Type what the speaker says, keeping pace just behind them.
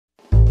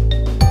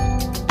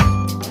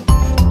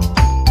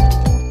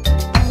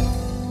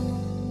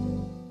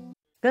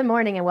Good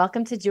morning and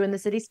welcome to Jew in the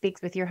City Speaks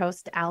with your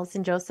host,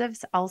 Allison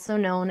Josephs, also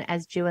known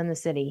as Jew in the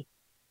City.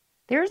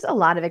 There's a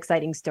lot of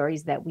exciting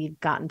stories that we've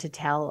gotten to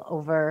tell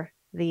over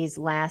these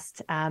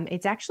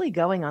it's actually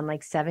going on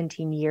like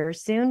 17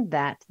 years soon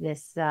that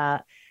this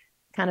kind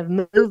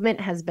of movement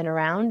has been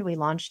around. We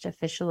launched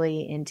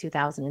officially in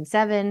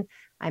 2007.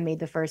 I made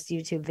the first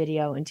YouTube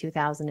video in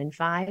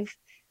 2005.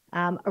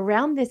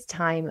 Around this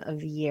time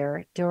of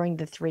year, during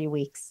the 3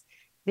 weeks,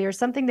 there's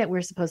something that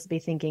we're supposed to be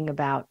thinking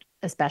about,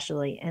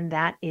 especially, and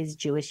that is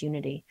Jewish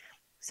unity.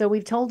 So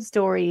we've told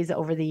stories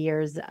over the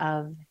years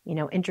of,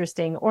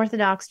 interesting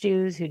Orthodox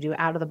Jews who do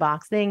out of the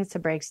box things to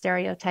break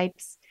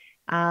stereotypes.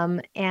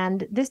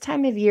 And this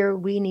time of year,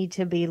 we need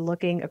to be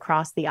looking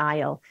across the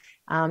aisle,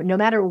 no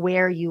matter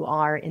where you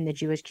are in the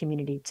Jewish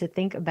community, to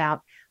think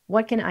about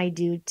what can I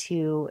do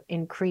to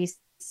increase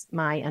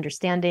my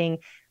understanding,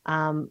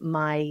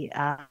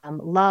 my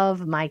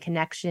love, my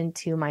connection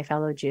to my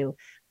fellow Jew.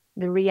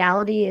 The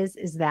reality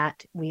is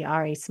that we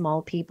are a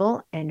small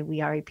people and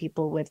we are a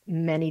people with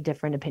many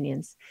different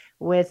opinions,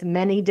 with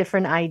many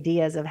different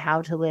ideas of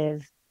how to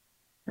live,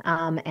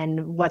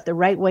 and what the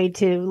right way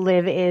to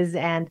live is,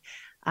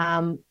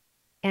 um,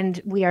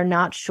 and we are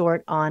not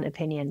short on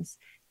opinions.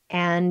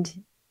 And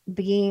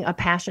being a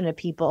passionate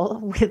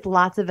people with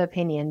lots of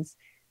opinions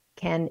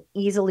can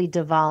easily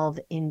devolve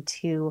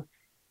into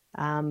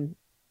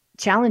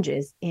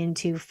challenges,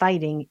 into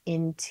fighting,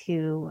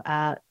 into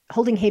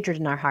holding hatred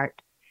in our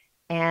heart.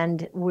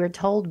 And we're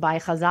told by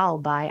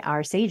Chazal, by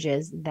our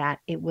sages, that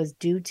it was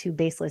due to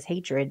baseless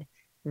hatred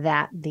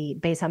that the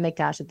Beis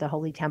HaMikdash at the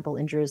Holy Temple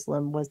in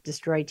Jerusalem was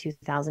destroyed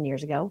 2,000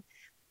 years ago.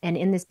 And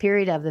in this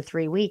period of the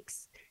 3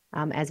 weeks,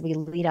 as we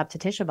lead up to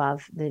Tisha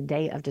B'Av, the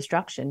day of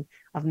destruction,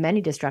 of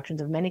many destructions,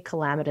 of many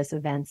calamitous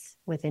events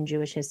within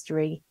Jewish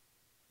history,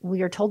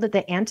 we are told that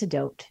the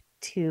antidote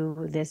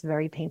to this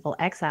very painful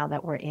exile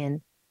that we're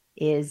in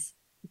is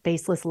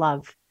baseless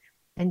love.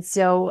 And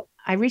so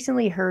I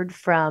recently heard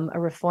from a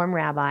Reform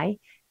rabbi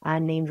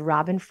named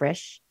Robyn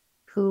Frisch,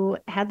 who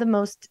had the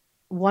most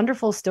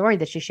wonderful story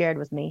that she shared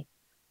with me.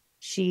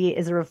 She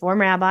is a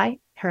Reform rabbi.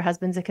 Her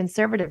husband's a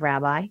conservative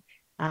rabbi,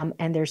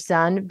 and their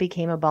son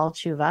became a Baal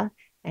Tshuva,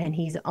 and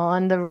he's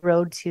on the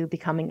road to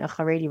becoming a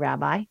Haredi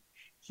rabbi.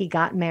 He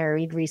got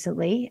married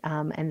recently,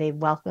 and they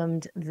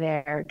welcomed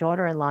their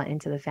daughter-in-law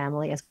into the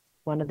family as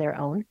one of their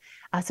own.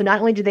 So not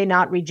only do they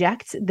not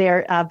reject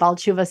their Baal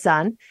Tshuva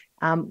son,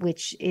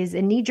 which is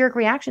a knee-jerk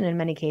reaction in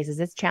many cases.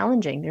 It's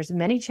challenging. There's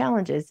many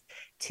challenges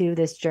to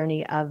this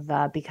journey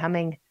of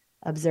becoming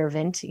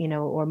observant,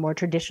 or more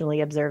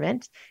traditionally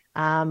observant.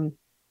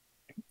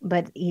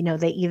 But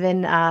they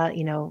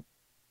even,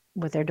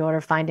 with their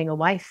daughter finding a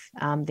wife,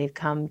 they've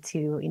come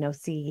to,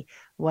 see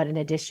what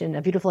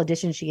a beautiful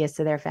addition she is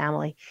to their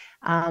family.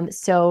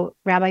 So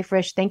Rabbi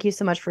Frisch, thank you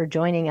so much for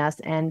joining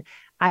us. And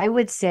I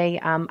would say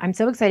I'm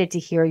so excited to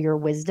hear your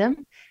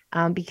wisdom,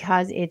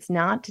 because it's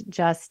not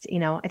just,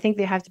 I think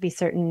there have to be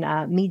certain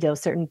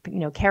certain,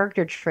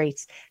 character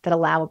traits that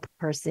allow a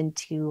person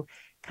to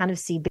kind of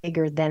see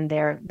bigger than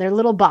their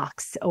little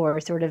box, or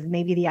sort of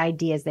maybe the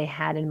ideas they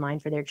had in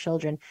mind for their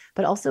children.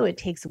 But also it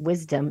takes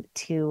wisdom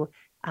to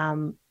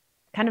kind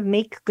of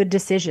make good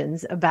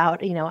decisions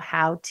about,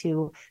 how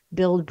to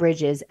build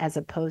bridges, as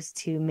opposed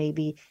to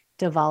maybe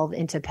devolve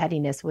into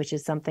pettiness, which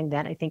is something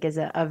that I think is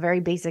a very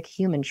basic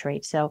human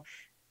trait. So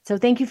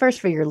thank you first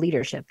for your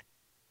leadership.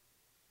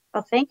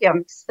 Well, thank you.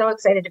 I'm so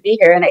excited to be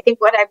here. And I think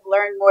what I've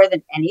learned more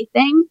than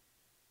anything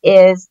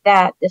is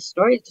that this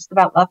story is just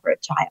about love for a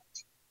child.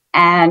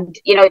 And,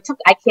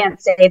 I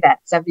can't say that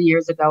 7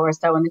 years ago or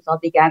so when this all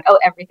began, oh,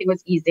 everything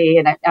was easy.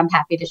 And I'm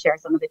happy to share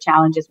some of the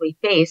challenges we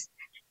faced.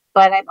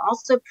 But I'm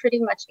also pretty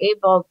much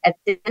able at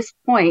this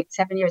point,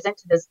 7 years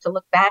into this, to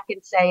look back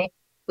and say,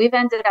 we've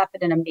ended up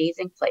in an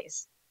amazing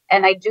place.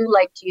 And I do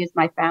like to use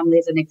my family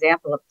as an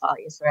example of Klal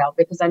Yisrael,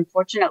 because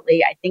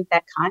unfortunately, I think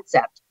that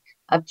concept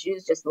of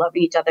Jews just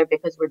loving each other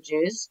because we're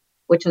Jews,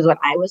 which is what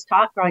I was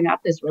taught growing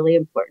up is really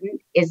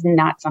important, is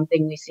not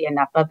something we see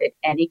enough of in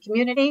any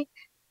community.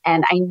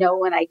 And I know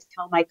when I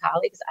tell my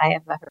colleagues I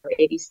have a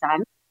Haredi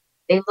son,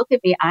 they look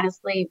at me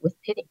honestly with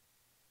pity.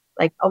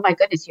 Like, oh my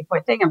goodness, you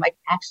poor thing. I'm like,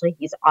 actually,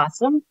 he's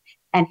awesome.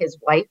 And his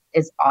wife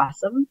is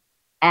awesome.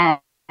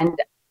 And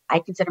I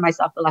consider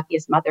myself the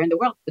luckiest mother in the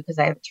world because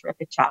I have a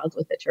terrific child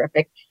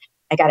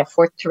I got a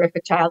fourth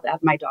terrific child out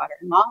of my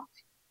daughter-in-law.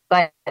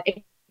 But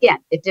again,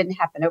 it didn't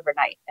happen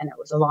overnight, and it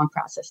was a long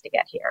process to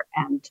get here.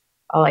 And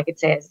all I could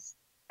say is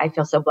I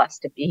feel so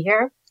blessed to be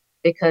here,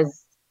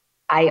 because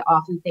I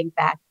often think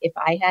back, if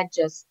I had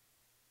just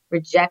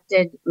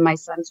rejected my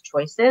son's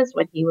choices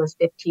when he was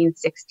 15,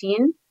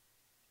 16,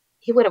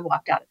 he would have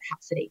walked out of the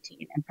house at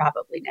 18 and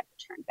probably never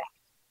turned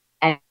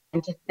back.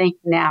 And to think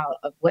now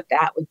of what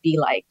that would be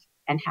like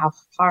and how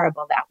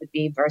horrible that would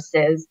be,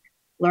 versus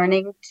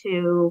learning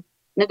to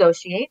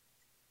negotiate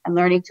and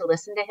learning to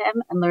listen to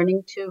him and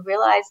learning to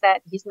realize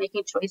that he's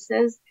making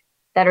choices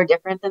that are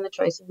different than the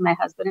choices my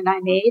husband and I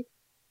made.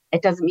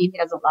 It doesn't mean he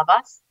doesn't love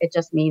us. It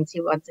just means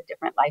he wants a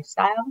different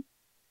lifestyle.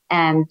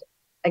 And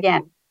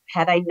again,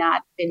 had I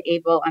not been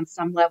able on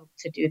some level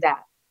to do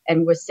that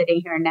and was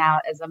sitting here now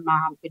as a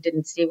mom who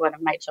didn't see one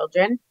of my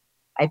children,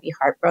 I'd be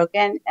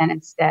heartbroken. And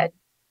instead,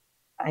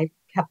 I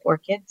have 4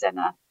 kids and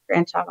a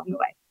grandchild on the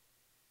way.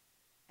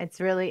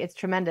 It's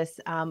tremendous.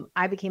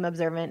 I became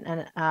observant,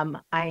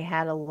 and I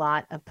had a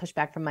lot of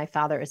pushback from my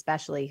father,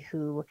 especially,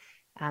 who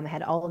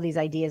had all of these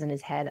ideas in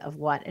his head of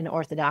what an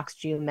Orthodox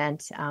Jew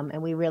meant.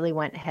 And we really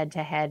went head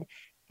to head.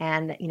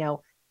 And,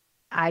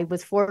 I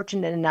was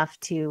fortunate enough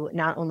to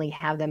not only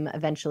have them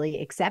eventually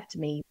accept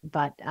me,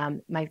 but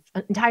my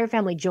entire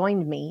family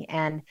joined me.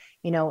 And,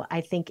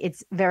 I think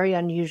it's very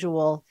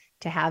unusual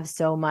to have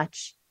so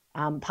much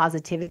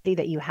positivity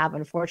that you have.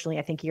 Unfortunately,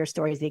 I think your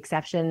story is the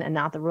exception and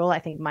not the rule. I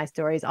think my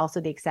story is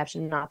also the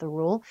exception, not the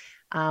rule.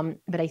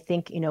 But I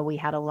think, we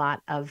had a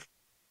lot of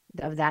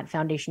that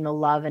foundational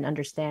love and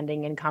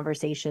understanding and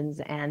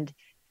conversations. And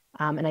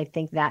I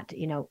think that,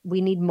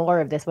 we need more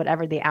of this,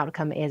 whatever the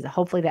outcome is.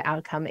 Hopefully the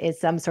outcome is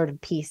some sort of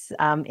peace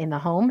in the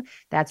home.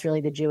 That's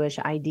really the Jewish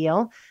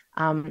ideal.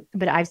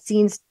 But I've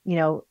seen,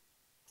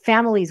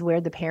 families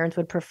where the parents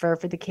would prefer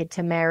for the kid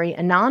to marry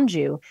a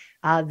non-Jew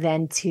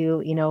than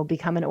to,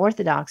 become an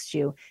Orthodox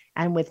Jew.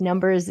 And with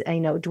numbers,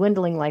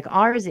 dwindling like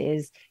ours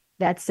is,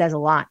 that says a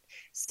lot.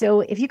 So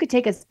if you could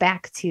take us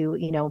back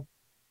to,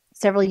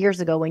 several years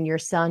ago when your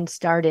son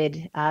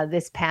started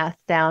this path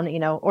down,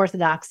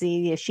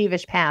 Orthodoxy, the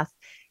yeshivish path,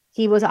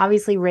 he was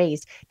obviously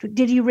raised.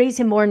 Did you raise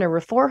him more in a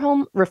reform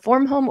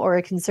home, or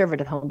a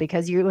conservative home?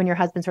 Because you and your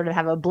husband sort of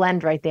have a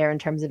blend right there in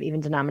terms of even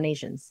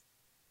denominations.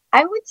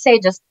 I would say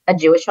just a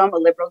Jewish home, a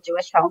liberal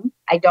Jewish home.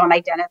 I don't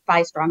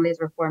identify strongly as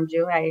a Reform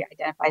Jew. I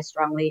identify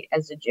strongly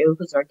as a Jew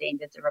who's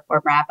ordained as a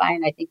Reform rabbi.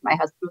 And I think my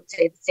husband would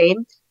say the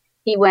same.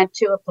 He went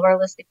to a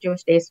pluralistic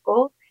Jewish day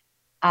school.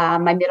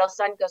 My middle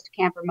son goes to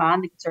Camp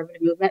Vermont, the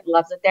conservative movement,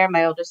 loves it there.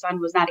 My older son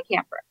was not a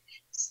camper.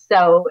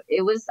 So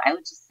it was, I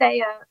would just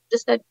say,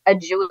 just a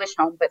Jewish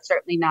home, but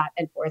certainly not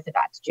an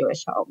Orthodox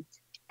Jewish home.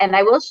 And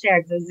I will share,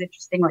 because it was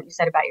interesting what you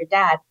said about your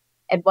dad.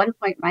 At one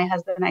point, my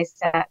husband and I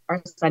sat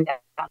our son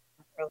down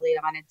early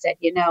on and said,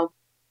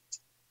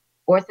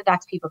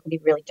 Orthodox people can be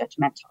really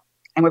judgmental.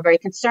 And we're very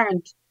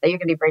concerned that you're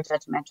going to be very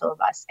judgmental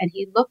of us. And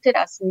he looked at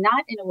us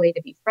not in a way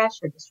to be fresh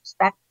or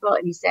disrespectful.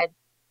 And he said,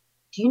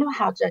 do you know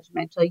how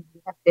judgmental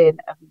you have been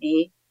of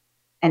me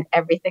and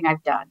everything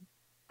I've done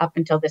up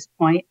until this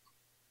point?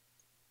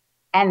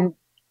 And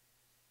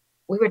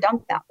we were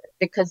dumbfounded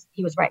because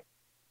he was right.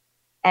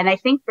 And I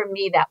think for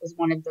me, that was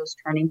one of those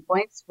turning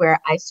points where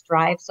I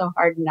strive so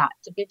hard not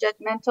to be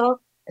judgmental,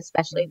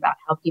 especially about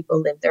how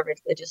people live their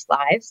religious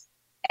lives.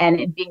 And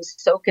in being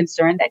so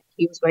concerned that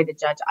he was going to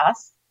judge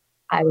us,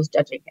 I was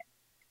judging him.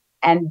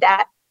 And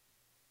that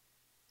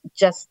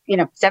just,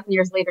 7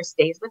 years later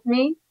stays with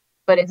me.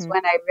 But it's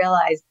when I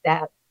realized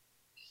that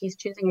he's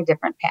choosing a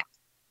different path.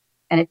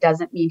 And it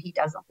doesn't mean he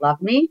doesn't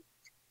love me.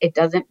 It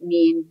doesn't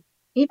mean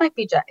he might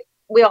be judged.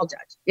 We all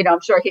judge.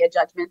 I'm sure he had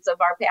judgments of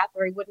our path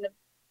or he wouldn't have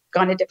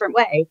gone a different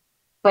way.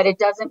 But it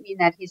doesn't mean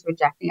that he's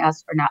rejecting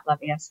us or not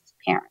loving us as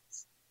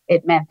parents.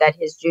 It meant that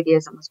his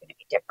Judaism was going to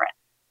be different.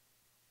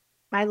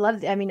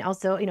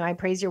 Also, I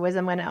praise your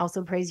wisdom and I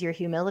also praise your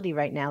humility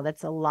right now.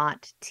 That's a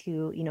lot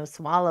to,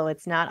 swallow.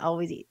 It's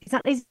not easy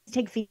to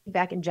take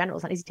feedback in general.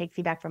 It's not easy to take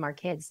feedback from our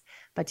kids,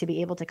 but to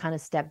be able to kind of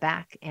step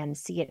back and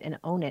see it and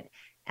own it,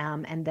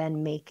 and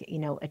then make,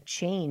 a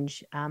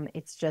change.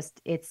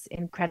 It's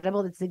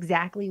incredible. It's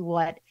exactly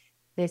what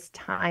this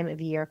time of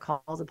year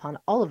calls upon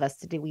all of us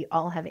to do. We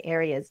all have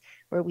areas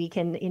where we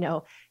can,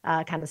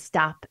 kind of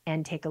stop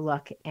and take a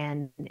look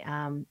and,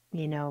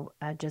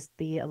 just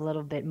be a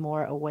little bit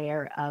more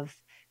aware of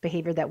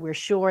behavior that we're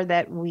sure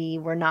that we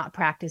were not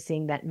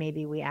practicing, that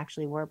maybe we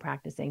actually were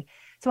practicing.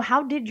 So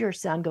how did your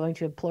son, going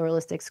to a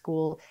pluralistic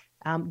school,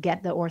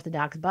 get the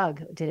Orthodox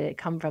bug? Did it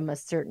come from a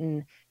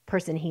certain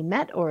person he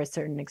met or a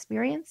certain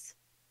experience?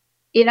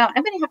 I'm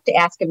going to have to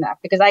ask him that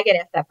because I get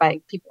asked that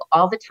by people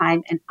all the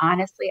time. And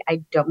honestly,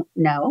 I don't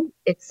know.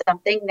 It's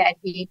something that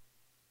he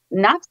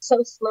not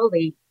so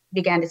slowly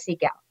began to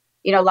seek out.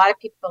 A lot of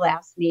people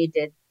ask me,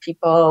 did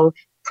people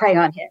prey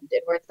on him?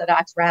 Did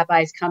Orthodox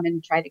rabbis come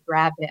and try to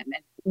grab him?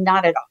 And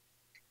not at all.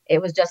 It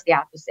was just the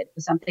opposite. It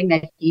was something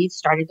that he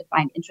started to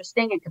find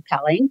interesting and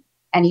compelling.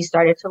 And he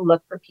started to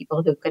look for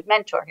people who could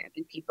mentor him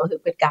and people who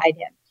could guide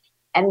him.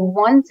 And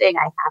one thing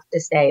I have to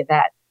say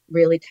that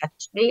really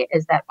touched me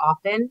is that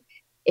often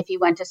if he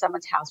went to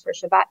someone's house for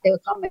Shabbat, they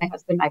would call my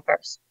husband my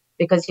first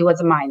because he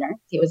was a minor.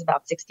 He was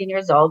about 16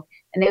 years old.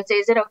 And they would say,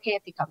 is it okay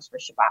if he comes for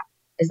Shabbat?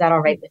 Is that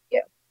all right with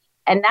you?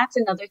 And that's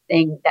another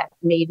thing that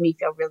made me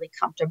feel really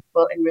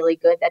comfortable and really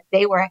good that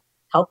they were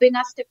helping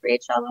us to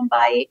create Shalom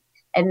Bayit.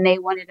 And they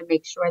wanted to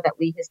make sure that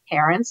we, his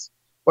parents,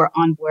 were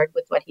on board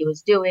with what he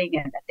was doing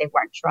and that they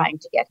weren't trying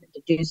to get him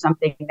to do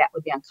something that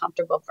would be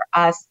uncomfortable for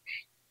us.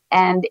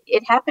 And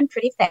it happened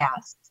pretty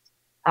fast.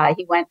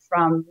 He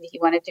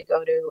wanted to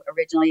go to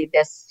originally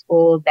this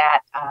school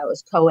that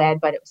was co-ed,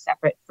 but it was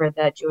separate for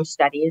the Jewish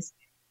studies.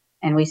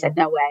 And we said,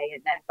 no way.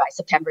 And then by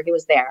September, he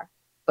was there.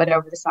 But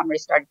over the summer, he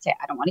started to say,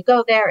 I don't want to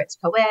go there. It's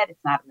co-ed.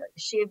 It's not a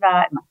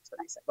yeshiva. And my husband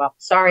and I said, well,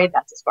 sorry,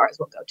 that's as far as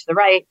we'll go to the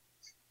right.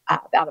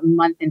 about a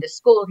month into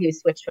school, he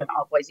switched to an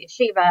all boys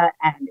yeshiva,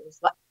 and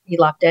he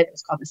loved it. It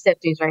was called the Sift.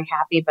 He was very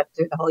happy, but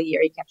through the whole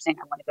year, he kept saying,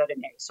 "I want to go to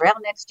Ner Israel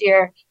next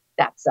year.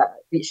 That's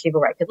the yeshiva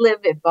where I could live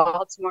in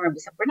Baltimore." And we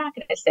said, "We're not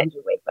going to send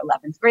you away for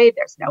 11th grade.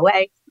 There's no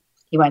way."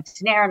 He went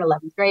to Ner in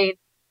 11th grade.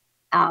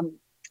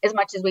 As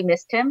much as we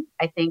missed him,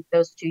 I think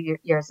those 2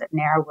 years at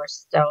Ner were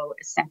so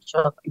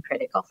essential and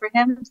critical for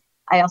him.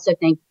 I also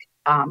think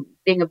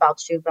being a Baal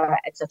Tshuva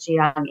at such a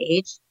young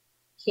age,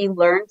 he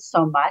learned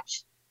so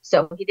much.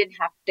 So he didn't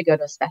have to go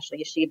to a special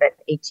yeshiva at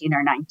 18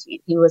 or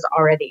 19. He went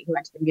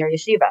to the Mir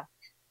Yeshiva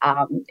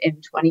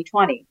in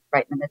 2020,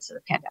 right in the midst of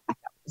the pandemic.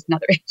 That was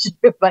another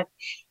issue. But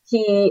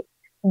he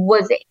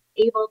was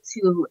able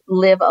to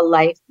live a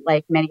life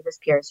like many of his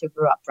peers who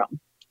grew up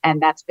from.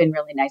 And that's been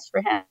really nice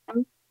for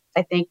him.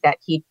 I think that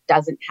he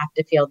doesn't have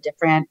to feel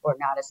different or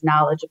not as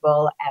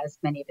knowledgeable as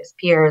many of his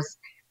peers,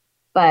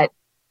 but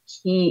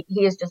he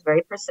is just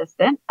very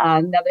persistent.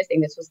 Another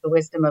thing, this was the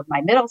wisdom of my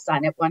middle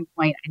son. At one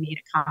point, I made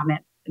a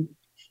comment.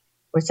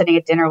 We're sitting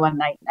at dinner one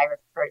night, and I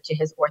referred to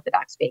his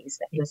Orthodox phase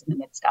that he was in the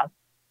midst of.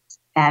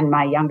 And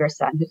my younger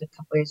son, who's a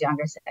couple years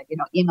younger, said,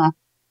 "Ima,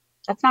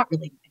 that's not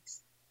really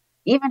nice.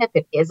 Even if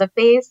it is a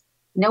phase,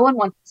 no one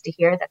wants to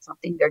hear that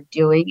something they're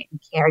doing and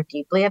care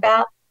deeply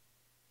about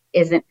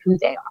isn't who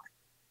they are."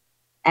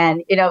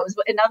 And, it was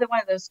another one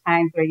of those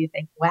times where you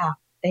think, wow,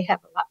 they have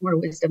a lot more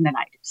wisdom than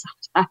I do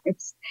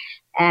sometimes.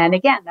 And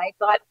again, I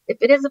thought, if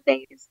it is a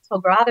phase,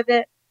 he'll grow out of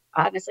it.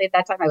 Honestly, at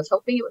that time, I was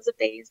hoping it was a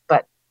phase,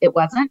 but it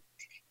wasn't.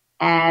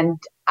 And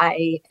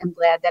I am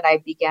glad that I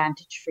began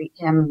to treat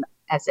him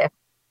as if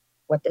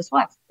what this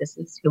was. This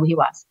is who he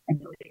was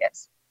and who he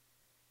is.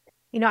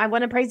 I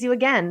want to praise you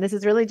again. This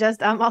is really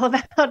just all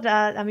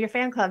about your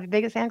fan club, your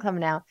biggest fan club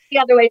now. The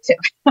other way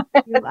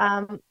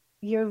too.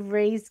 You've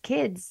raised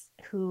kids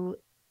who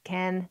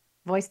can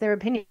voice their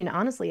opinion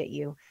honestly at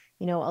you.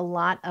 A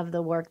lot of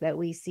the work that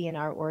we see in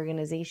our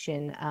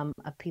organization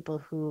of people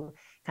who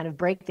kind of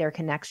break their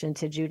connection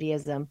to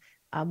Judaism,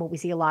 what we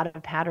see a lot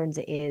of patterns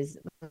is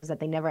that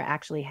they never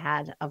actually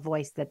had a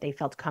voice that they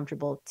felt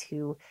comfortable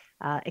to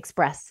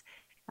express.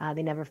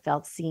 They never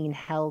felt seen,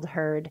 held,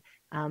 heard,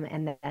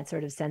 and that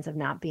sort of sense of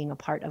not being a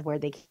part of where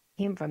they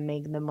came from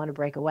made them want to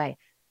break away.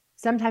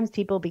 Sometimes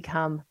people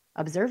become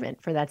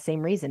observant for that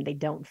same reason. They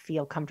don't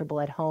feel comfortable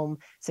at home,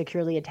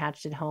 securely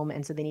attached at home,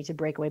 and so they need to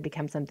break away,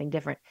 become something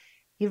different.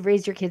 You've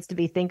raised your kids to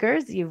be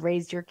thinkers. You've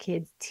raised your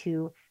kids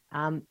to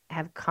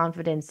have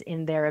confidence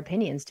in their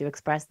opinions, to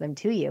express them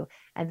to you.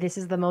 And this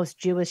is the most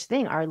Jewish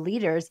thing. Our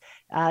leaders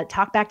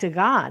talk back to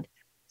God.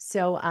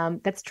 So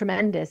that's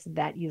tremendous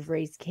that you've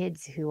raised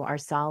kids who are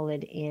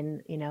solid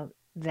in,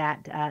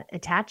 that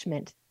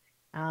attachment.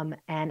 And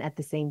at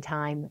the same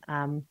time,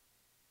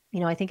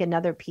 I think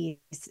another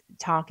piece,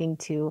 talking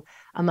to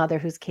a mother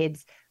whose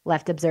kids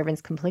left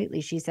observance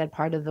completely, she said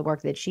part of the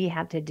work that she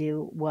had to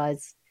do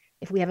was,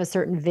 if we have a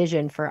certain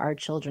vision for our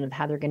children of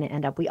how they're going to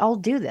end up, we all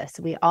do this.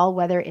 We all,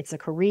 whether it's a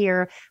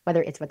career,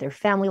 whether it's what their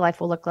family life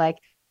will look like,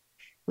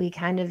 we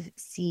kind of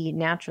see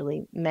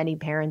naturally, many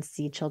parents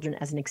see children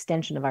as an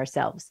extension of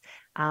ourselves.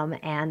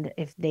 And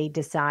if they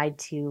decide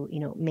to,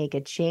 make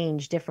a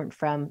change different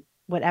from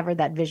whatever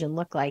that vision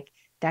looked like,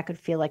 that could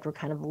feel like we're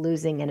kind of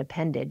losing an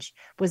appendage.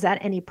 Was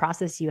that any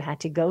process you had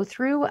to go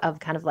through of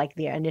kind of like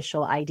the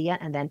initial idea,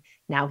 and then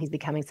now he's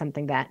becoming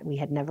something that we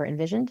had never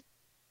envisioned?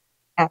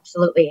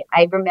 Absolutely.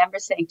 I remember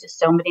saying to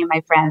so many of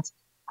my friends,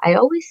 I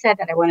always said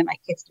that I wanted my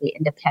kids to be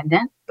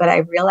independent, but I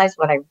realized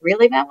what I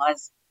really meant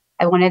was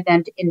I wanted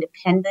them to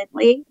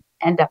independently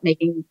end up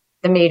making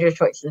the major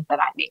choices that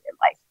I made in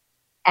life.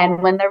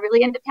 And when they're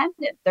really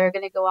independent, they're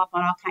going to go off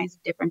on all kinds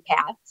of different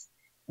paths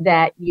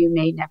that you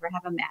may never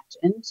have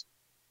imagined.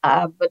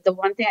 But the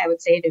one thing I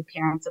would say to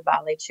parents of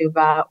Baalei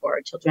Tshuva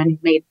or children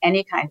who've made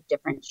any kind of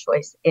different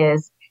choice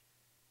is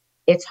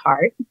it's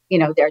hard.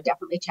 There are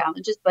definitely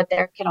challenges, but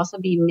there can also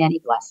be many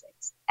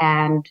blessings.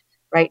 And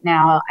right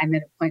now, I'm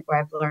at a point where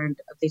I've learned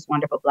of these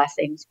wonderful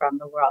blessings from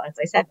the world, as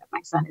I said, that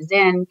my son is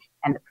in,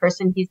 and the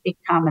person he's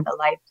become, and the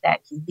life that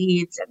he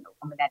leads, and the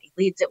woman that he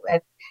leads it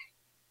with.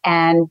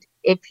 And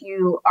if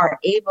you are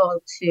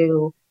able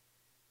to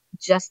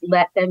just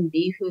let them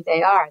be who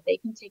they are, they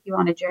can take you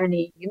on a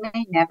journey you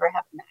may never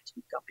have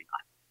imagined going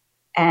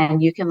on.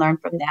 And you can learn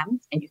from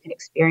them, and you can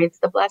experience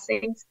the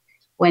blessings.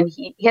 When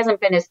he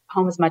hasn't been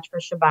home as much for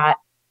Shabbat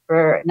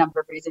for a number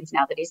of reasons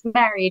now that he's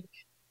married,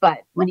 but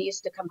when he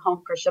used to come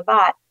home for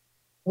Shabbat,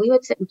 we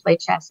would sit and play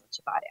chess on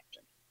Shabbat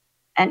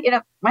afternoon.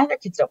 And, my other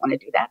kids don't want to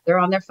do that. They're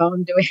on their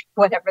phone doing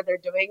whatever they're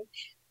doing,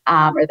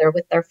 or they're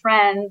with their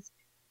friends.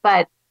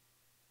 But,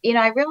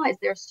 I realized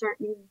there are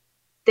certain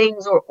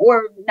things or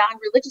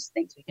non-religious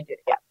things we can do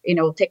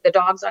together. Take the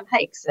dogs on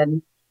hikes,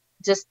 and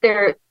just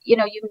you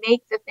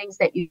make the things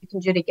that you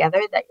can do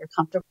together that you're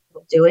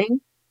comfortable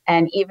doing.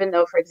 And even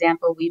though, for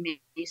example, we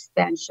may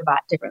spend Shabbat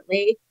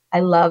differently, I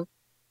love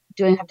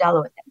doing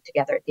Havdalah with them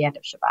together at the end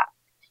of Shabbat.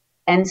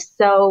 And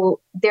so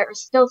there are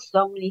still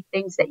so many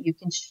things that you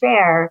can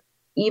share,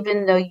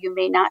 even though you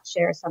may not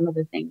share some of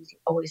the things you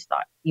always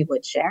thought you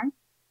would share.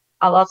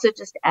 I'll also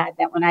just add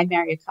that when I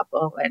marry a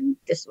couple, and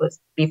this was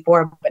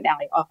before, but now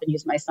I often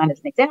use my son as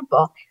an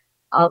example,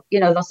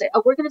 they'll say,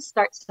 oh, we're going to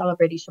start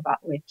celebrating Shabbat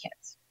when we have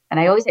kids. And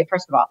I always say,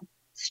 first of all,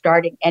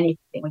 starting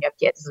anything when you have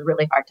kids is a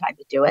really hard time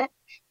to do it.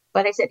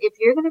 But I said, if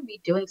you're going to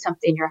be doing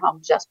something in your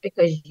home just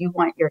because you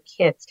want your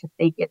kids to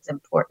think it's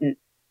important,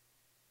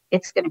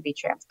 it's going to be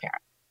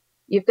transparent.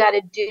 You've got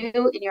to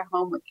do in your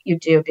home what you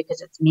do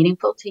because it's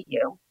meaningful to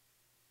you,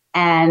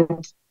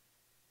 and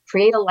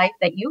create a life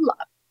that you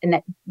love, and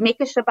that make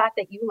a Shabbat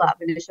that you love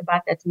and a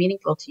Shabbat that's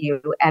meaningful to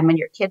you. And when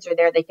your kids are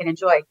there, they can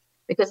enjoy,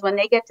 because when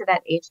they get to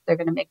that age, they're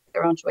going to make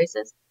their own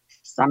choices.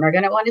 Some are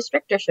going to want a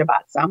stricter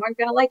Shabbat. Some are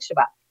going to like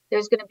Shabbat.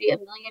 There's going to be a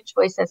million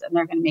choices, and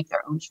they're going to make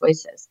their own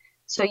choices.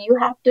 So you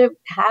have to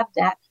have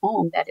that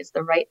home that is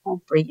the right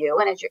home for you.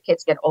 And as your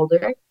kids get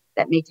older,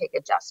 that may take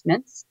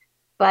adjustments,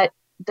 but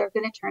they're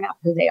going to turn out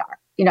who they are.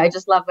 I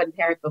just love when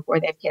parents before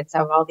they have kids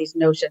have all these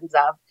notions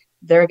of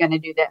they're going to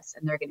do this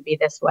and they're going to be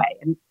this way.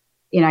 And,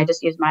 I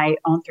just use my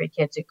own three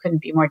kids who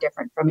couldn't be more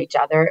different from each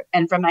other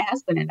and from my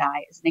husband and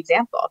I as an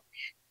example.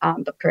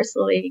 But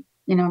personally,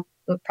 it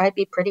would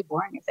probably be pretty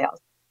boring if they all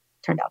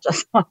turned out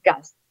just like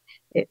us.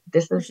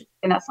 This is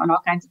in us on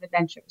all kinds of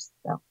adventures.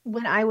 So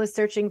when I was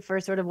searching for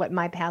sort of what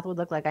my path would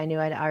look like, I knew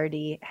I'd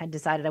already had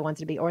decided I wanted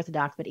to be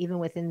Orthodox, but even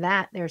within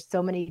that, there's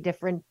so many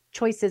different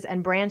choices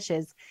and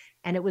branches,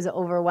 and it was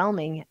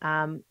overwhelming.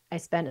 I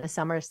spent a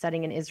summer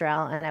studying in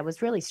Israel, and I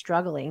was really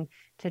struggling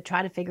to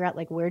try to figure out,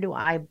 like, where do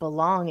I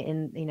belong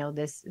in,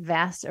 this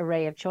vast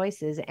array of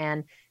choices.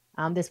 And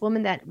this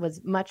woman that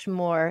was much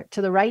more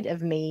to the right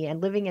of me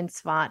and living in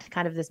Sfat,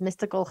 kind of this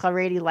mystical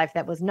Haredi life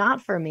that was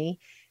not for me,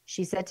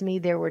 she said to me,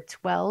 there were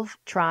 12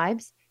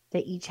 tribes.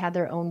 They each had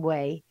their own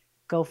way.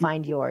 Go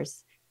find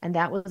yours. And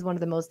that was one of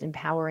the most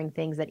empowering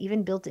things that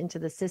even built into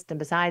the system.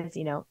 Besides,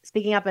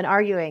 speaking up and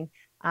arguing,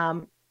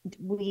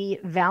 we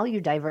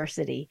value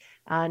diversity,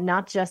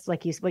 not just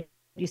like what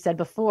you said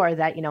before,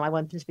 that, I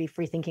want them to be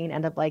free thinking and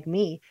end up like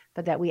me,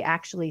 but that we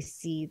actually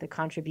see the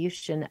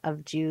contribution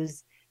of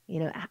Jews,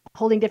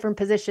 holding different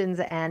positions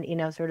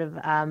and, sort of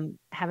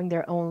having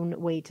their own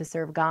way to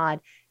serve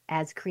God,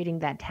 as creating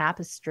that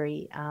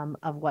tapestry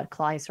of what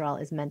Klal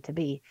Yisrael is meant to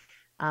be.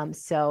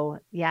 So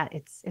yeah,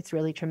 it's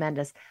really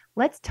tremendous.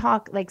 Let's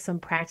talk like some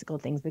practical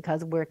things,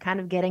 because we're kind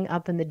of getting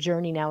up in the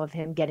journey now of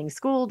him getting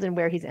schooled and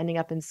where he's ending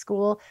up in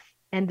school.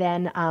 And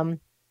then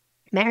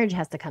marriage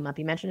has to come up.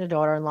 You mentioned a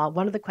daughter-in-law.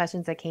 One of the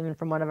questions that came in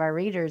from one of our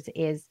readers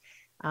is,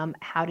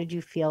 how did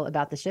you feel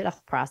about the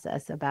shidduch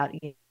process, about,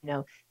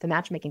 the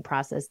matchmaking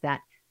process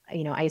that,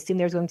 I assume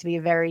there was a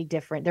very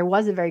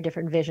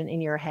different vision in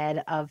your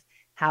head of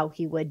how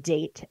he would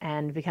date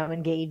and become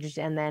engaged.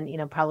 And then,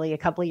 probably a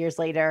couple of years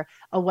later,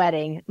 a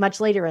wedding much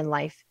later in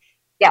life.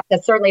 Yeah,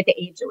 that's certainly the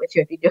age at which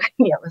you would be doing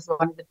it was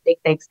one of the big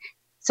things.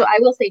 So I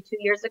will say 2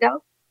 years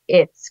ago,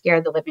 it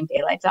scared the living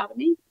daylights out of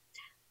me.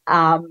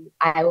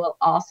 I will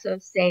also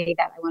say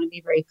that I want to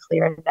be very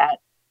clear that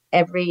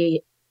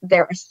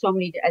there are so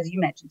many, as you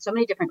mentioned, so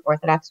many different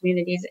Orthodox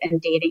communities,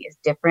 and dating is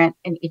different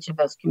in each of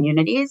those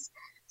communities.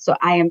 So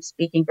I am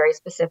speaking very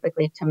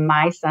specifically to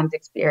my son's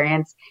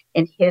experience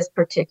in his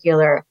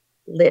particular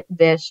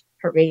Litvish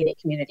Haredi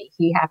community.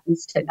 He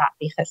happens to not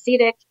be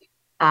Hasidic.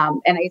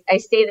 And I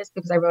say this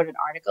because I wrote an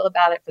article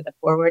about it for the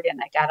Forward,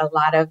 and I got a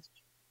lot of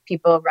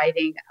people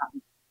writing,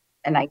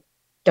 and I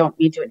don't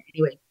mean to in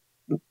any way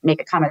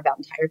make a comment about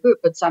the entire group,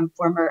 but some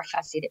former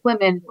Hasidic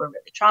women who were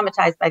really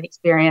traumatized by the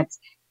experience.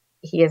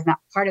 He is not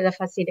part of the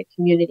Hasidic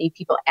community.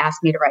 People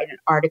asked me to write an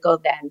article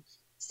then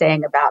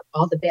saying about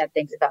all the bad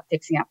things about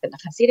fixing up in the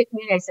Hasidic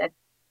community. I said,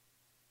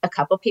 a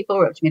couple people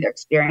wrote to me their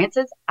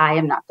experiences. I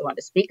am not the one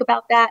to speak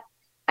about that.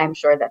 I'm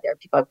sure that there are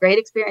people who have great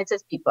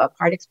experiences, people who have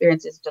hard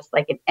experiences, just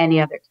like in any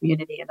other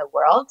community in the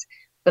world.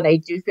 But I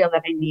do feel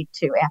that I need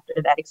to,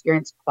 after that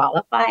experience,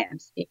 qualify. I'm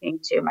speaking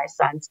to my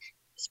son's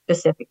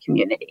specific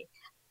community.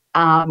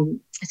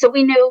 So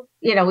we knew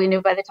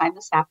by the time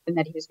this happened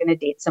that he was going to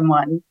date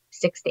someone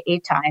 6 to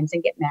 8 times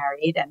and get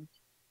married, and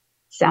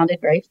sounded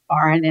very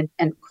foreign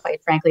and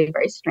quite frankly,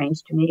 very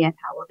strange to me. And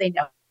how will they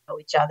know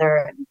each other?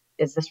 And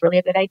is this really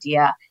a good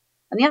idea?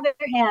 On the other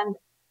hand,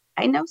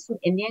 I know some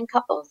Indian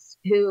couples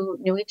who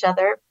knew each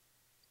other,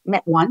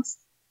 met once,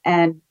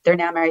 and they're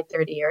now married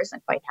 30 years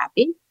and quite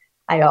happy.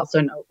 I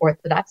also know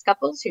Orthodox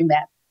couples who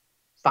met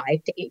 5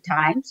 to 8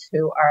 times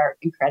who are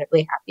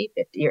incredibly happy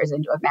 50 years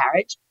into a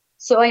marriage.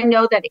 So I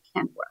know that it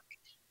can work.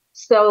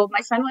 So my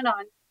son went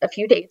on a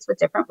few dates with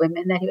different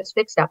women that he was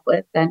fixed up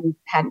with and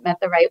hadn't met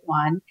the right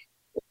one.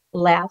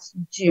 Last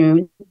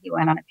June, he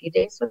went on a few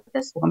dates with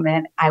this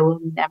woman. I will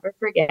never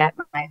forget,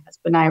 my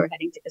husband and I were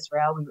heading to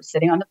Israel. We were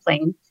sitting on the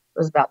plane. It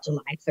was about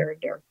July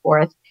 3rd or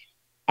 4th.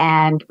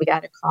 And we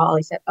got a call.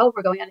 He said, oh,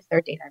 we're going on a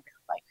third date. I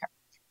really like her.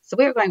 So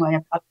we were going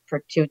up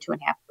for 2.5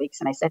 weeks.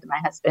 And I said to my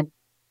husband,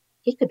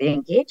 he could be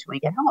engaged when we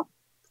get home.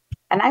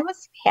 And I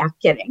was half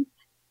kidding.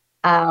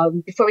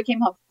 Before we came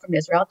home from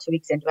Israel, 2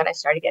 weeks into it, I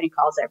started getting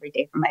calls every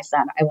day from my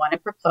son. I want to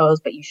propose,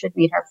 but you should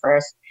meet her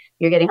first.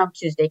 You're getting home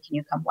Tuesday. Can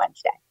you come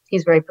Wednesday?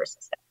 He's very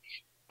persistent.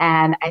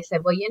 And I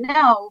said, well,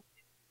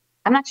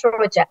 I'm not sure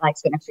what jet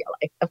lag's going to feel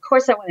like. Of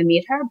course, I want to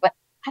meet her, but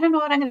I don't know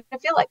what I'm going to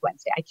feel like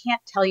Wednesday. I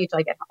can't tell you till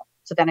I get home.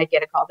 So then I'd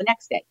get a call the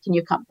next day. Can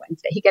you come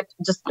Wednesday? He kept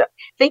just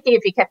thinking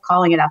if he kept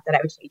calling enough that I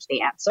would change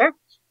the answer.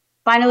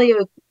 Finally,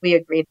 we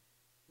agreed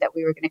that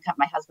we were going to come.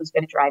 My husband's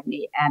going to drive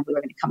me, and we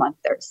were going to come on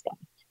Thursday.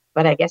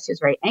 But I guess he was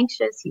very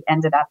anxious. He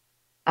ended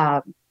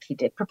up, he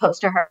did propose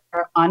to her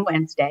on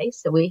Wednesday.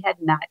 So we had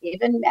not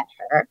even met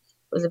her.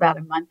 It was about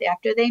a month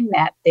after they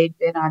met. They'd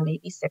been on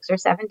maybe 6 or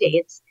 7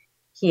 dates.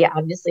 He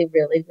obviously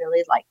really,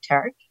 really liked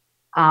her.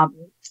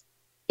 Um,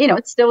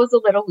 it still was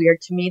a little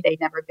weird to me. They'd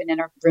never been in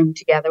a room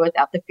together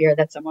without the fear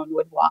that someone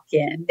would walk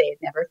in. They had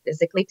never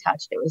physically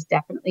touched. It was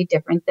definitely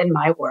different than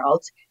my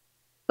world.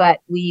 But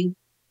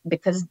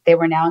because they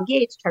were now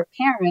engaged, her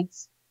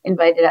parents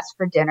invited us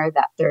for dinner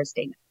that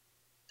Thursday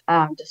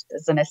night. Just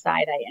as an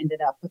aside, I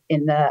ended up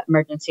in the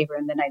emergency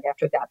room the night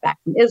after I got back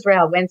from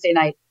Israel. Wednesday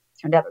night,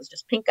 turned out it was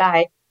just pink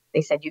eye.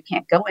 They said, you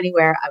can't go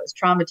anywhere. I was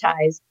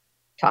traumatized.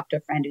 Talked to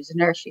a friend who's a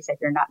nurse. She said,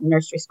 you're not in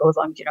nursery school. As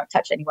long as you don't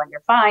touch anyone, you're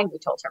fine. We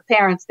told her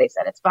parents. They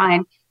said, it's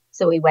fine.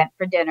 So we went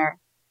for dinner.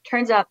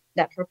 Turns out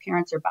that her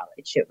parents are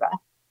Balei Tshuva.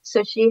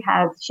 So she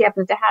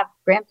happens to have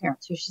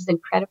grandparents who she's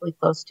incredibly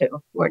close to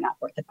who are not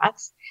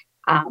Orthodox.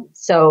 And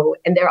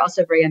they're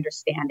also very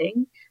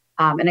understanding.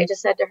 And I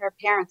just said to her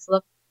parents,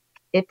 look,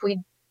 if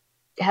we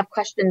have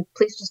questions,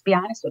 please just be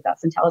honest with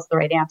us and tell us the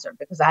right answer,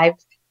 because I've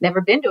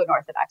never been to an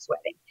Orthodox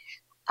wedding.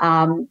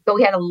 But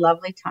we had a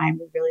lovely time.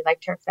 We really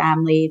liked her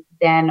family.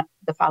 Then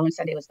the following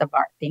Sunday was the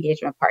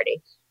engagement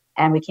party.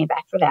 And we came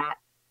back for that.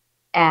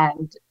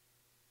 And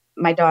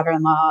my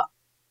daughter-in-law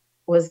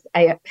it was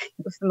the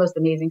most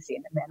amazing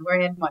scene. The men were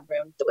in one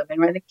room, the women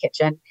were in the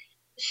kitchen.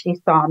 She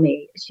saw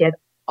me. She had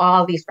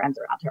all these friends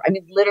around her. I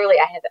mean, literally,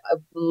 I had a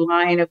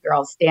line of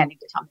girls standing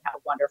to tell me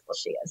how wonderful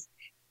she is.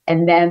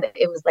 And then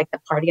it was like the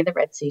party in the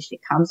Red Sea. She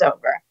comes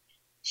over.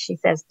 She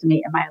says to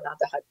me, am I allowed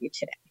to hug you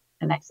today?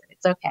 And I said,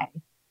 it's okay.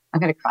 I'm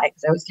going to cry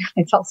because I was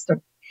doing a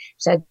story.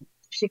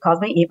 She calls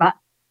me Ima.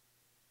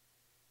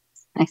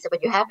 And I said,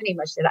 but you have an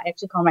Ima. She said, I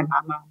actually call my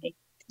mom Mommy.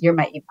 You're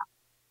my Ima.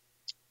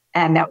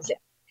 And that was it.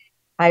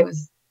 I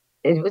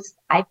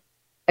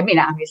mean,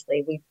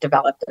 obviously we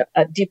developed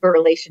a deeper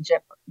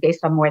relationship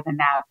based on more than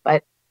that.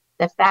 But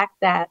the fact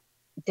that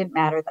it didn't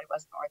matter that I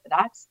wasn't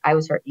Orthodox, I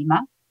was her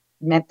Ima,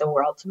 meant the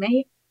world to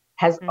me,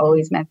 has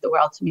always meant the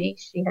world to me.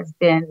 She has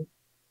been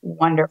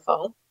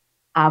wonderful.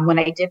 When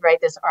I did write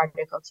this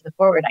article to the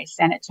forward, I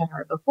sent it to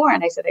her before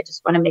and I said, I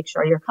just want to make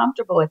sure you're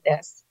comfortable with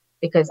this,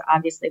 because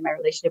obviously my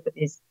relationship with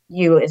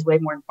you is way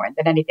more important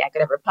than anything I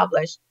could ever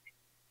publish.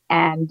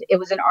 And it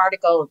was an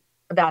article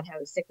about how I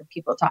was sick of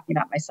people talking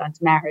about my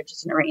son's marriage.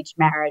 It's an arranged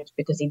marriage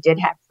because he did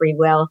have free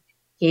will.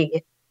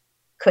 He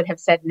could have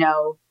said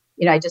no.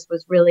 I just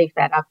was really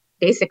fed up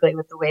basically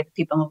with the way the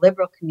people in the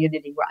liberal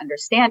community were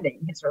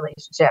understanding his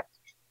relationship.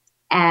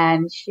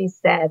 And she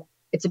said,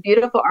 it's a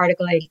beautiful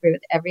article. I agree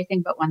with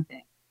everything but one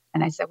thing.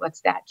 And I said,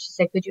 what's that? She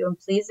said, could you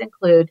please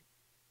include,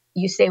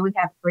 you say we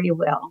have free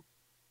will,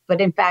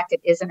 but in fact,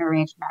 it is an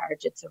arranged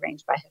marriage. It's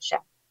arranged by Hashem.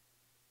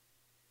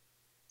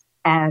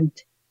 And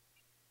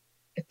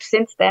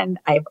since then,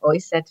 I've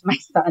always said to my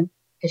son,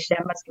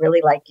 Hashem must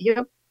really like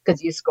you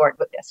because you scored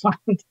with this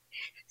one.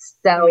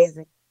 So,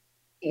 amazing.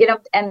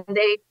 And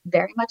they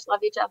very much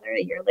love each other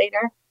a year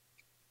later.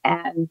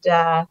 And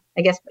I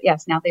guess,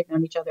 yes, now they've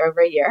known each other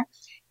over a year.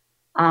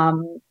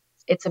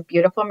 It's a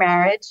beautiful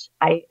marriage.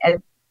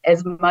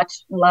 As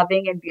much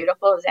loving and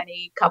beautiful as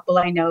any couple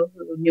I know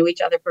who knew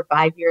each other for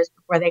 5 years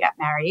before they got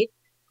married.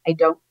 I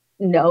don't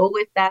know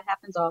if that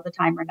happens all the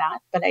time or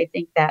not, but I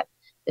think that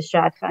the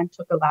Shadchan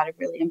took a lot of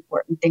really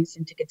important things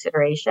into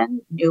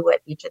consideration, knew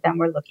what each of them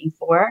were looking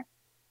for.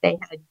 They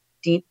had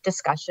deep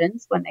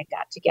discussions when they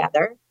got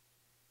together.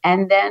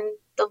 And then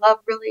the love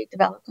really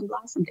developed and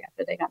blossomed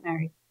after they got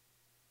married.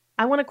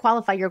 I want to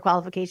qualify your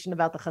qualification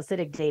about the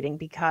Hasidic dating,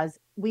 because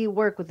we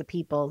work with the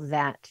people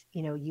that,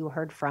 you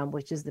heard from,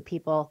 which is the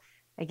people,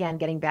 again,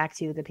 getting back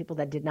to the people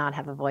that did not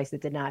have a voice,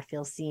 that did not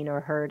feel seen or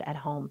heard at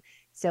home.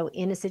 So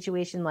in a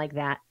situation like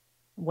that,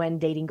 when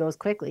dating goes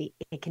quickly,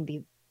 it can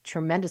be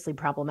tremendously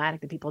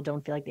problematic that people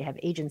don't feel like they have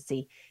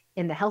agency.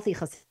 In the healthy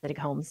Hasidic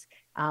homes,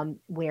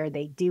 where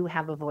they do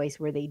have a voice,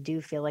 where they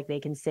do feel like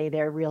they can say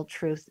their real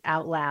truth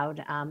out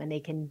loud, and they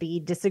can be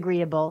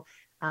disagreeable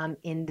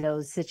in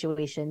those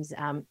situations.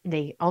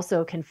 They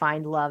also can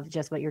find love,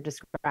 just what you're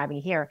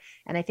describing here.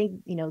 And I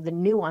think, the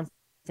nuance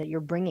that you're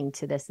bringing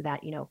to this,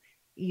 that,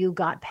 you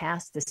got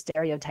past the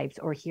stereotypes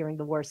or hearing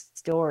the worst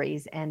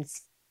stories and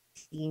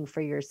seeing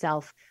for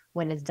yourself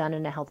when it's done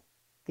in a healthy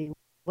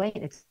way.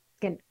 And it's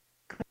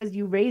because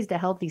you raised a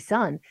healthy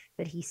son,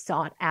 that he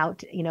sought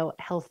out,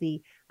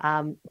 healthy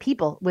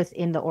people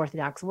within the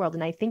Orthodox world.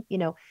 And I think,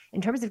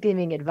 in terms of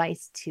giving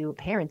advice to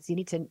parents, you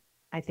need to,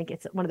 I think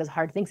it's one of those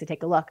hard things to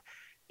take a look.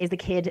 Is the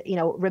kid,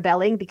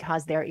 rebelling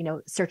because they're,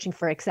 searching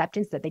for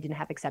acceptance, that they didn't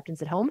have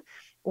acceptance at home?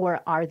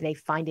 Or are they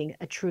finding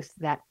a truth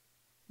that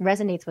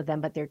resonates with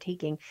them, but they're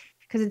taking,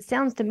 because it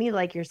sounds to me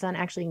like your son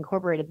actually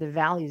incorporated the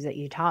values that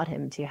you taught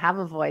him, to have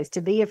a voice,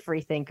 to be a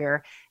free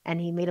thinker,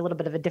 and he made a little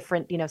bit of a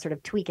different, sort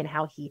of tweak in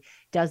how he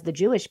does the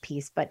Jewish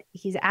piece, but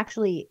he's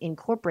actually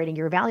incorporating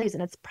your values.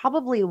 And it's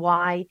probably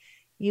why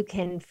you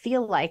can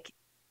feel like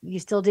you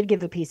still did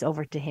give a piece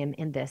over to him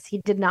in this. He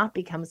did not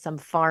become some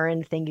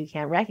foreign thing you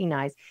can't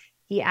recognize.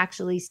 He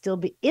actually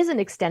is an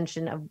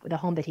extension of the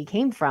home that he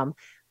came from.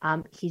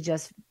 He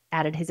just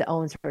added his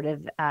own sort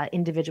of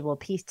individual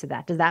piece to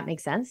that. Does that make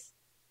sense?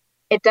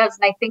 It does.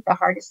 And I think the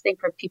hardest thing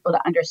for people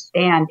to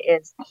understand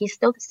is he's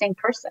still the same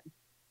person.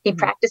 He Mm-hmm.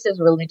 practices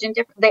religion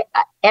differently.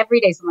 Every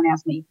day someone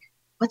asks me,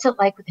 what's it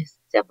like with his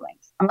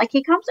siblings? I'm like,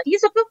 he's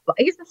a good boy.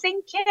 He's the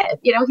same kid.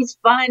 He's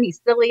fun.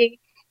 He's silly.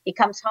 He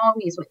comes home.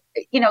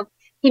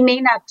 He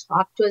may not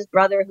talk to his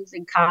brother who's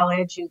in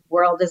college, whose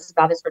world is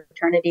about his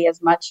fraternity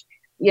as much.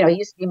 He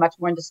used to be much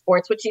more into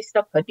sports, which he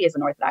still could be as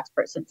an Orthodox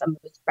person. Some of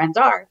his friends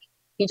are.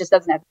 He just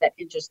doesn't have that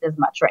interest as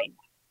much right now.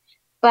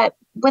 But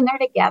when they're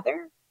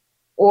together,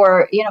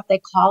 or if they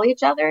call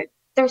each other,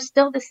 they're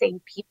still the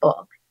same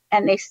people,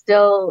 and they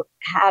still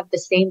have the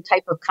same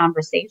type of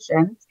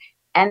conversations.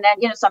 And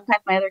then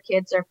sometimes my other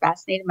kids are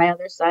fascinated. My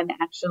other son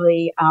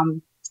actually,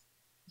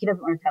 he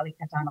doesn't wear tali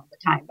katan all the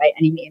time by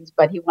any means,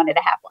 but he wanted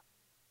to have one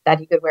that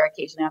he could wear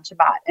occasionally on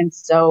Shabbat. And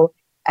so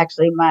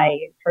actually my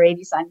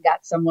Haredi son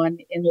got someone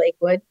in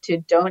Lakewood to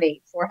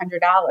donate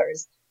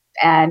 $400,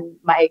 and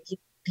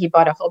he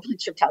bought a whole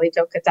bunch of tali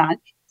katan.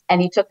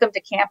 And he took them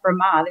to Camp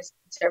Ramah, this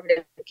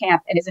conservative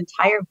camp, and his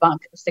entire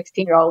bunk of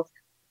 16-year-olds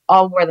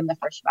all wore them the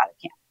first Shabbat of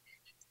camp.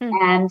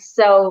 Hmm. And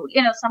so,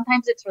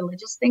 sometimes it's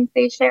religious things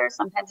they share,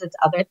 sometimes it's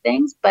other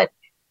things. But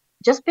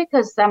just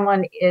because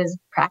someone is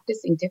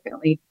practicing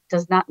differently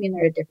does not mean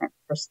they're a different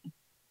person.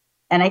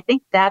 And I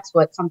think that's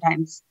what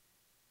sometimes,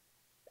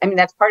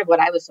 that's part of what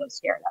I was so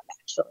scared of,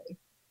 actually.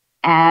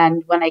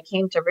 And when I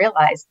came to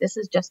realize this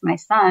is just my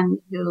son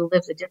who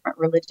lives a different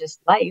religious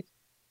life,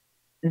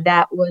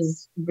 that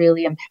was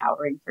really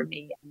empowering for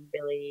me and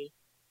really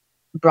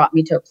brought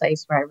me to a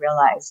place where I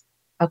realized,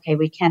 okay,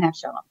 we can have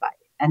shalom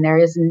bayit, and there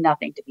is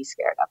nothing to be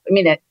scared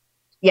of.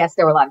 Yes,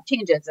 there were a lot of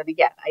changes, and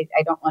again,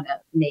 I don't want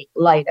to make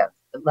light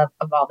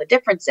of all the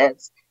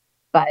differences,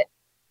 but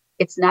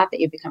it's not that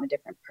you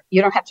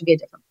don't have to be a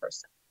different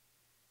person.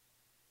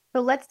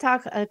 So let's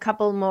talk a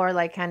couple more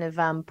like kind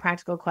of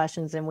practical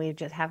questions, and we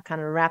just have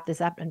kind of wrap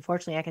this up.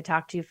 Unfortunately, I could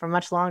talk to you for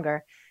much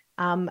longer.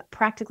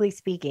 Practically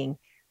speaking,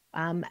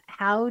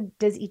 how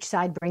does each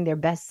side bring their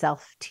best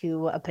self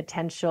to a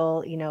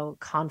potential,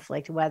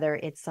 conflict, whether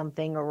it's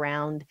something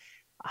around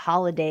a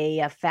holiday,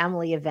 a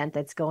family event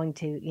that's going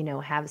to,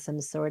 have some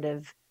sort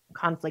of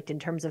conflict in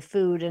terms of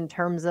food, in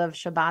terms of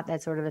Shabbat,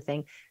 that sort of a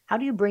thing. How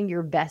do you bring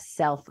your best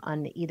self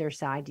on either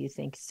side, do you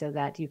think, so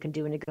that you can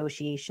do a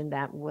negotiation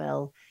that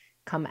will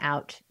come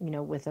out,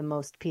 with the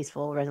most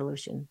peaceful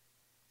resolution?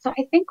 So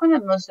I think one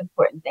of the most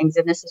important things,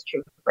 and this is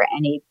true for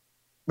any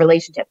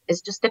relationship,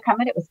 is just to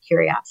come at it with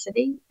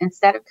curiosity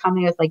instead of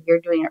coming with like, you're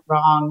doing it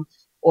wrong.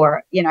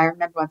 Or, I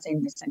remember once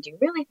saying this, do you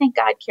really think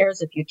God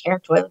cares if you tear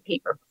toilet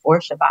paper before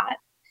Shabbat?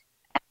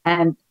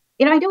 And,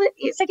 I do it.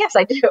 It's like, yes,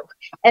 I do.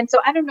 And so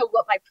I don't know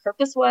what my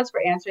purpose was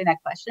for answering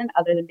that question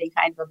other than being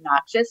kind of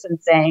obnoxious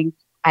and saying,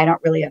 I don't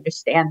really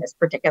understand this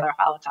particular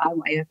halakha and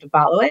why you have to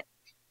follow it.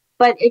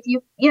 But if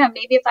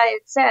maybe if I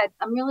had said,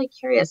 I'm really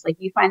curious, like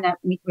you find that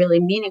really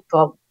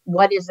meaningful,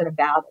 what is it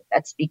about it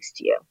that speaks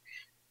to you?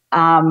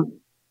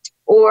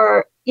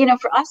 Or,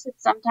 for us,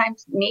 it's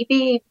sometimes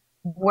maybe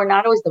we're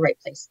not always the right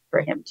place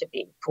for him to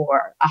be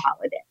for a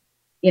holiday.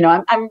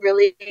 I'm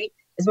really,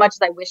 as much as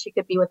I wish he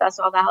could be with us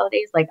all the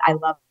holidays, like I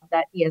love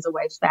that he has a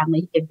wife's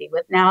family he can be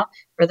with now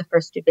for the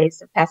first 2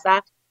 days of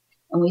Pesach.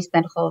 And we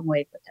spent Chol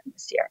Hamoed with him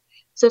this year.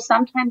 So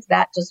sometimes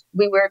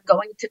we were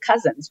going to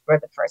cousins for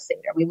the first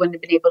Seder. We wouldn't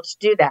have been able to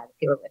do that if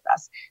he were with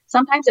us.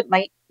 Sometimes it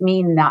might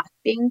mean not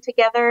being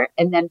together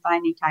and then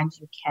finding times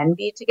you can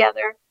be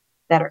together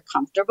that are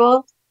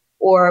comfortable.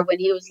 Or when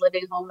he was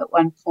living home at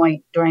one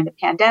point during the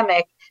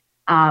pandemic,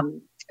 I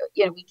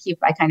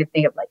kind of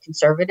think of like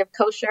conservative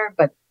kosher,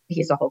 but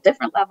he's a whole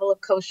different level of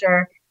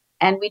kosher.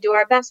 And we do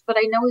our best, but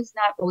I know he's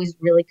not always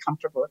really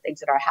comfortable with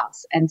things at our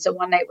house. And so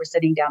one night we're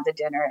sitting down to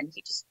dinner and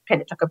he just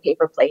kind of took a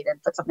paper plate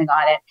and put something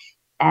on it.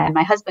 And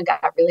my husband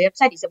got really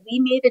upset. He said, we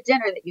made a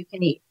dinner that you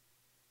can eat.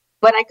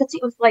 But I could see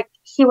it was like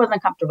he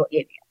wasn't comfortable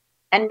eating it.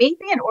 And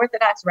maybe an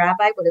Orthodox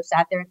rabbi would have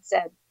sat there and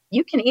said,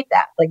 you can eat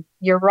that. Like,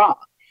 you're wrong.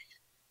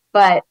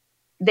 But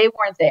they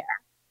weren't there.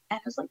 And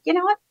I was like, you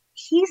know what?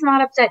 He's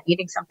not upset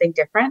eating something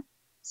different.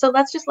 So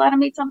let's just let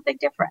him eat something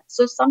different.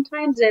 So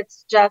sometimes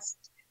it's just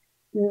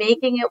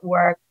making it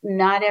work.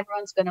 Not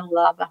everyone's going to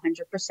love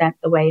 100%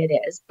 the way it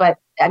is. But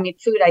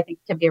food, I think,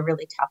 can be a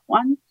really tough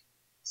one.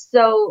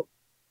 So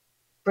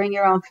bring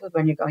your own food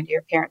when you're going to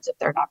your parents if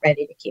they're not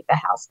ready to keep a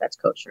house that's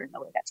kosher in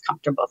the way that's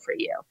comfortable for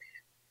you.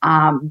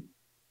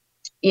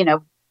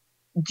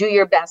 Do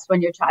your best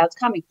when your child's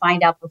coming.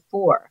 Find out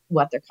before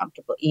what they're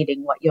comfortable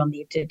eating, what you'll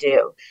need to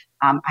do.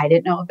 I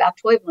didn't know about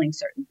toiling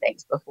certain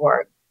things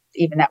before,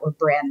 even that were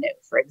brand new,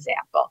 for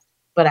example.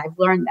 But I've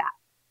learned that.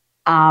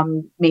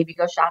 Maybe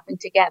go shopping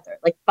together.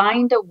 Like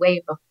find a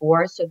way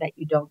before so that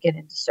you don't get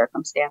into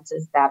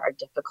circumstances that are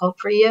difficult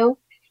for you.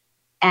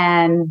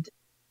 And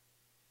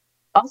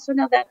also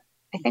know that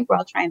I think we're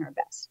all trying our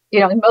best.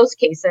 In most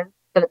cases,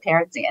 for the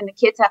parents and the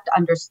kids have to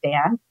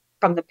understand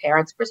from the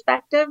parents'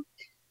 perspective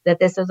that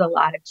this is a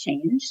lot of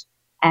change.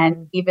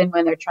 And even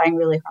when they're trying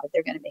really hard,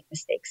 they're going to make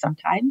mistakes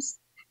sometimes.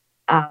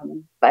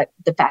 But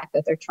the fact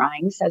that they're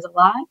trying says a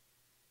lot.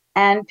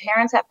 And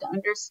parents have to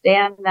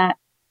understand that,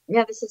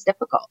 yeah, this is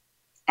difficult.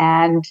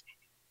 And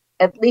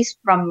at least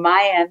from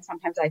my end,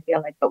 sometimes I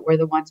feel like, but we're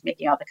the ones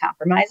making all the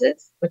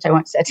compromises, which I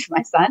once said to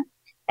my son.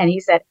 And he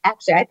said,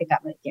 actually, I think I'm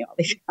making all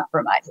these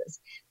compromises.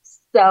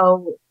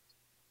 So,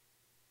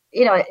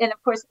 and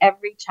of course,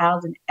 every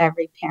child and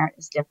every parent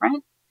is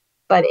different.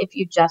 But if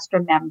you just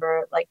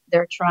remember, like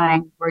they're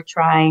trying, we're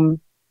trying,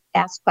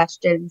 ask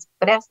questions,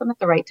 but ask them at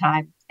the right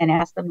time and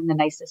ask them in the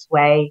nicest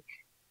way.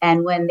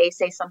 And when they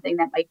say something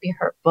that might be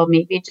hurtful,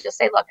 maybe just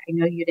say, look, I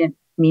know you didn't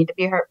mean to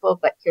be hurtful,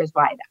 but here's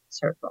why that was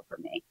hurtful for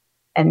me.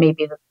 And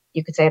maybe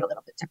you could say it a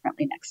little bit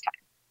differently next time.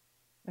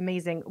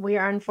 Amazing. We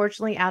are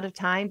unfortunately out of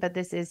time, but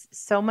this is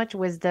so much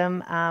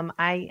wisdom.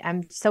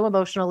 I'm so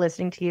emotional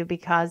listening to you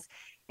because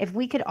if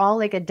we could all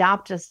like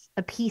adopt just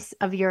a piece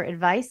of your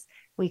advice,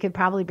 we could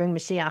probably bring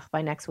Mashiach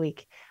by next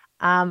week.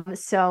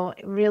 So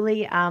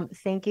really,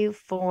 thank you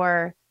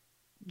for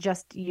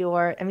just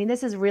I mean,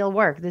 this is real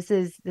work. This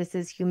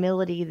is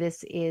humility.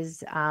 This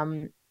is,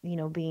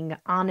 being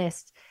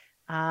honest.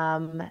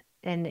 And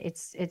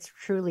it's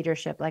true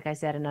leadership, like I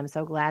said, and I'm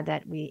so glad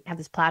that we have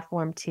this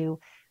platform to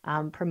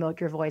promote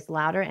your voice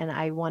louder. And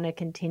I want to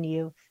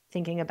continue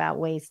thinking about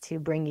ways to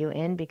bring you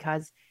in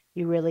because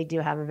you really do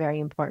have a very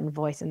important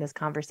voice in this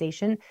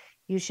conversation.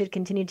 You should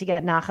continue to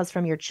get nachas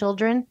from your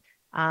children,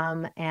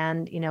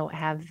 and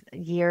have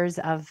years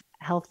of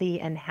healthy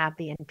and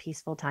happy and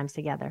peaceful times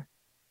together.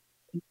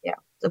 Yeah,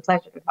 it's a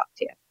pleasure to talk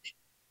to you.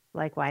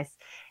 Likewise.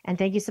 And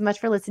thank you so much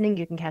for listening.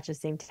 You can catch us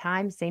same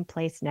time, same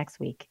place next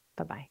week.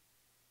 Bye-bye.